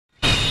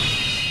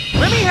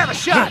have a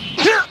shot!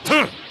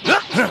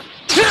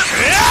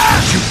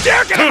 You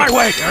dare get in my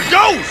way! There it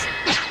goes!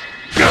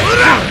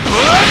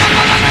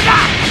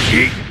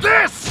 Eat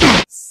this!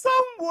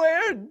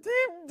 Somewhere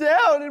deep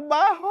down in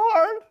my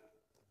heart,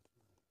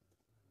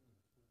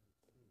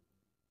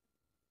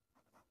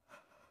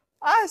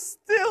 I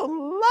still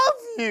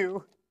love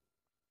you.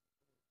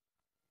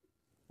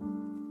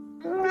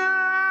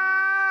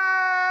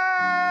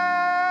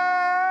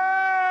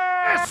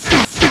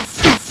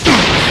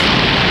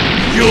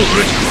 You'll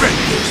regret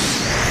this.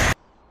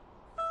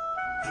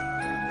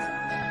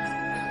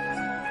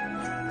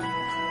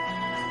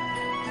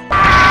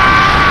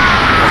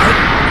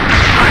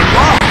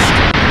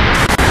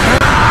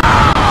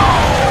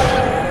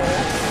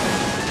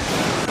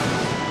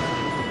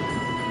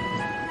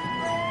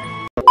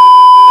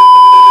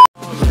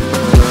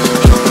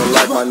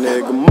 My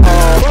nigga Mom.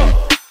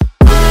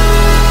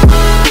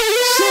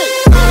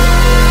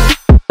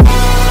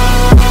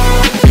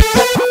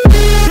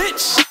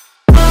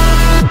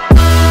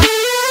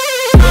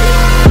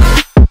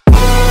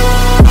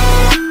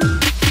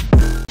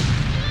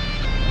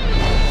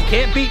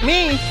 Can't beat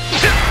me.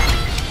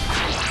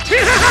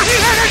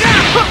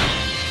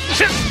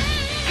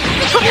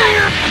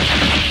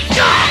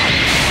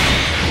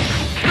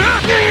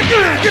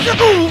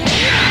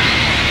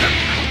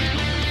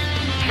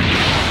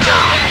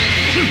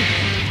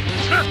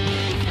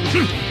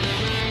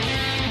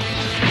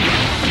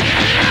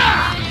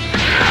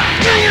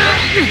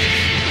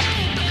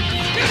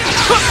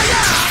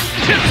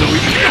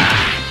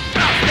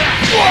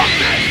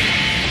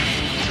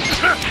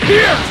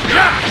 Here!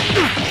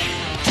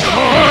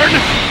 Turn!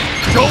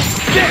 Don't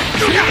stick!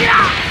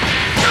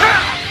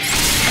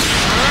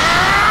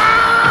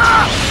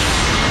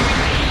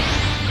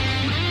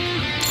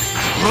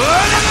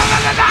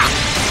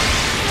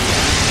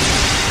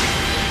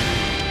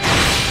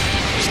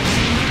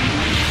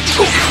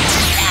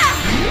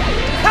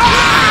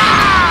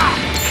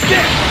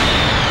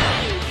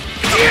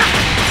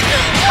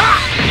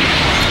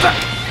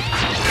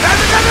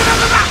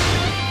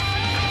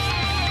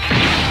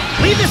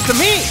 Leave this to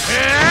me.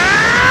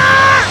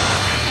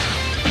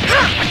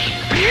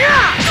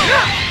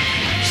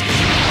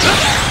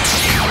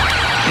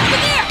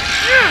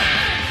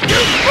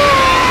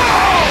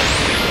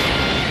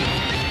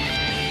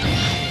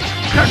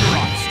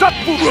 Stop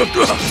moving!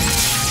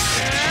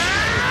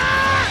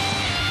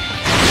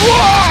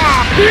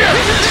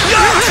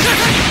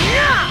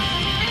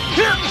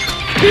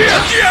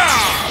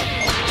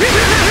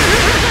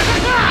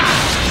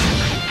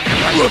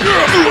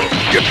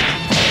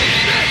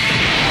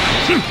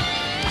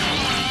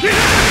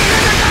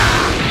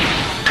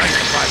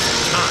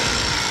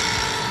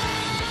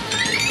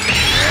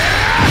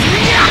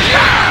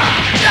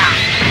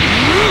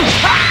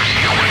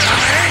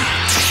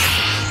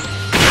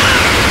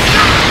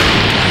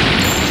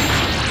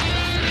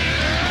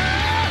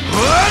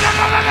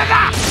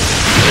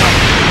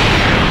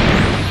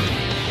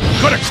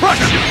 Gonna crush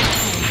you!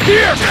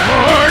 Here,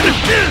 Horn!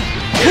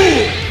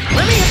 Cool!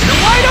 Let me hit you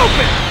wide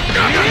open!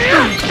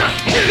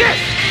 Yes!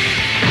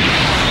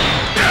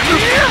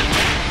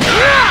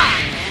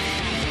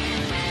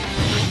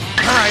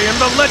 I am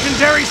the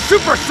legendary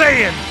Super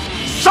Saiyan,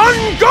 Son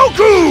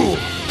Goku!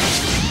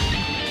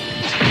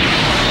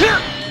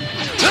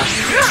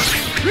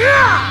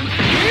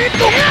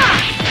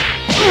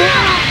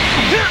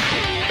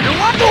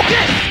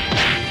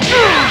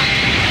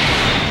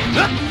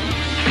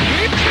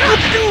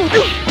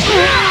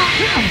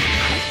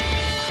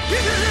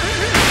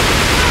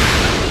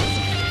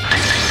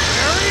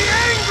 Very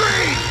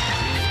angry!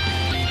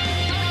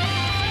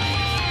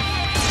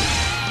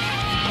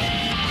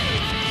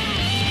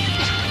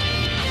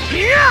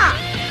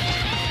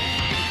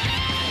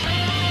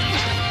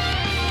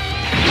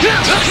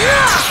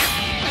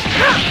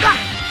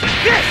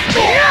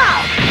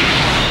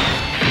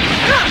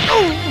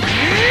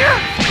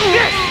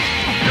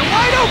 You're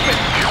wide open!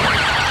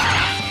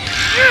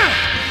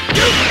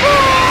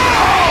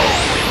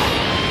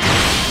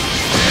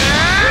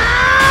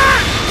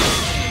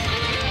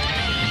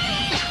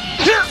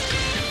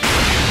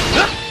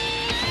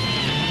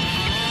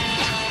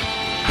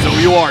 So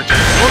you are.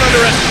 Don't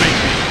underestimate me.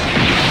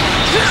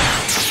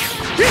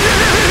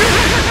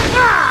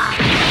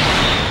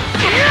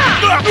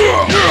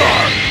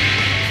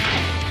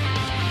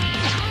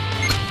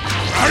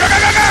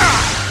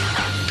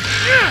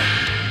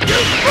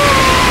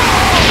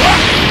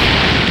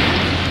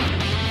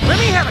 Let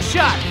me have a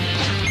shot!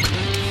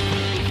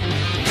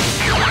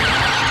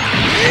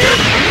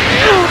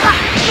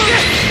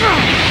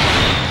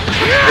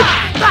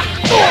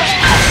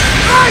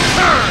 My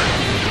turn!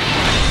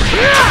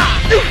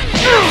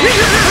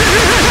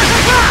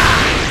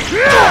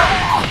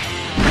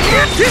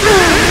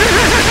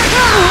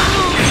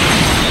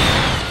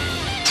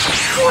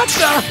 What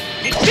the?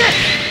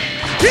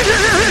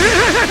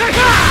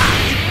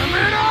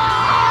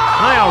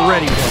 I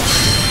already won.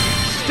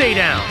 Stay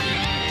down.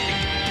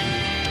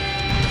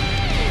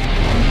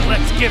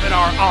 Let's give it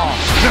our all.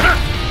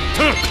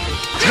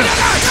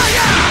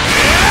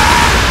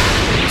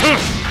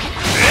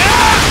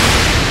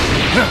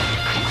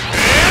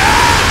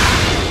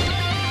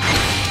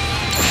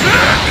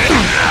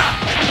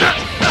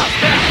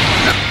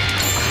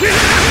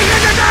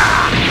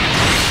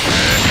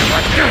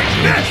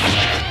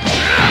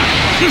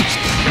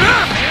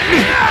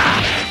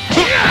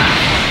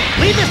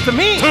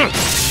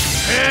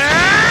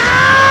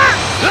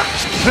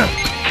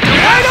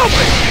 Wide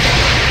open!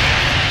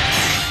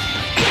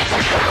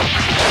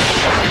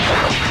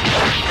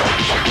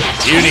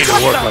 You need to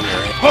work on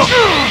your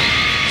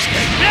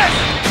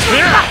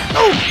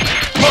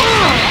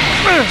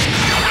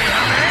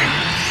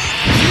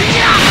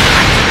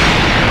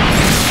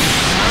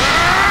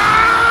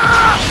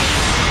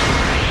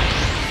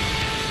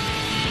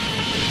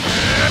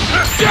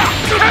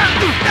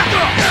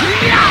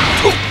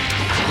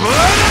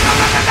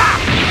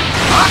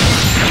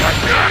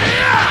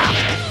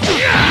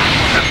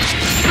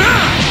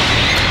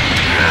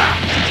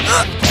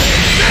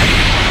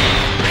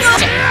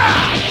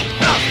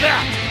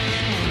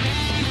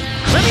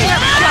Let me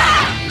have a shot!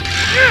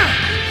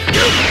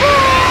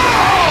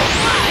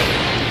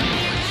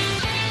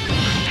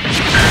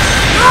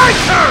 My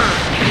turn!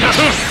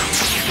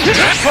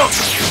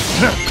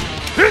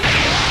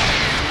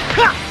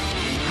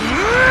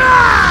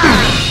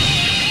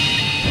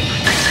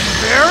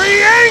 Very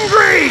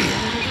angry!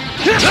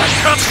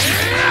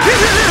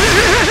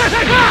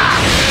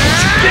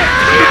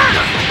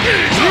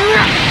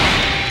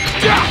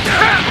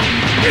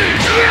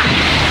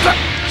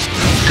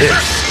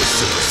 This is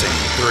Super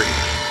Saiyan 3.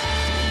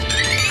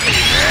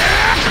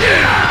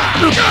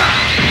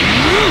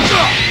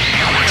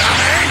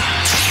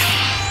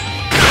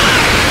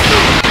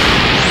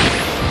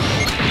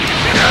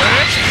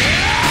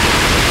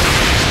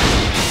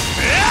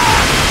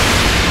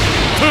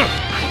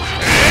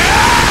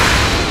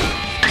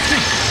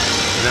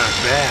 Not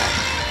bad.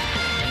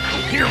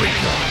 Here we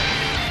go.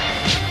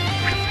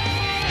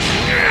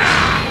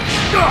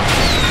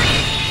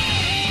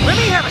 Let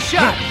me have a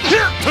shot!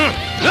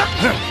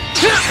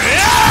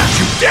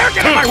 You dare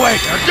get in my way!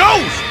 There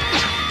goes!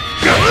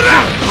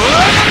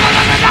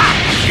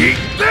 Eat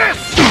this!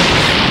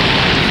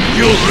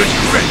 You'll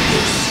regret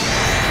this!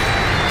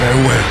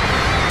 Farewell.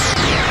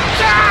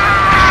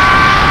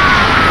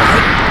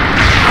 What?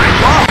 I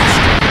lost!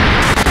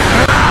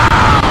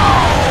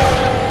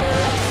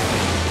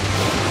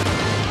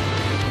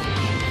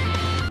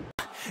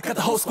 Got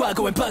the whole squad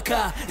going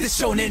baka. This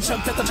shonen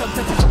jump at the jump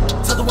at the.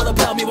 Tell the world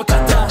about me,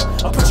 wakata.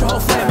 I'll put your whole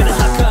fam in a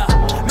haka.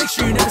 Make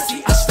sure you never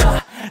see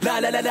Ashta. La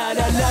la la la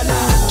la la la.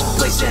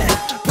 Blazing,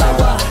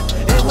 power,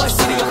 NY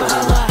City,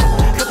 Yokohama.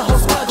 Got the whole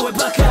squad going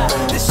baka.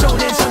 This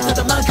shonen jump at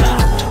the manga.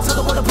 Tell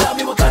the world about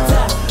me,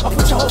 wakata. I'll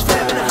put your whole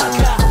fam in a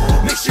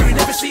haka. Make sure you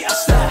never see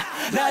Ashta.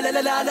 La la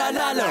la la la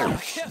la la.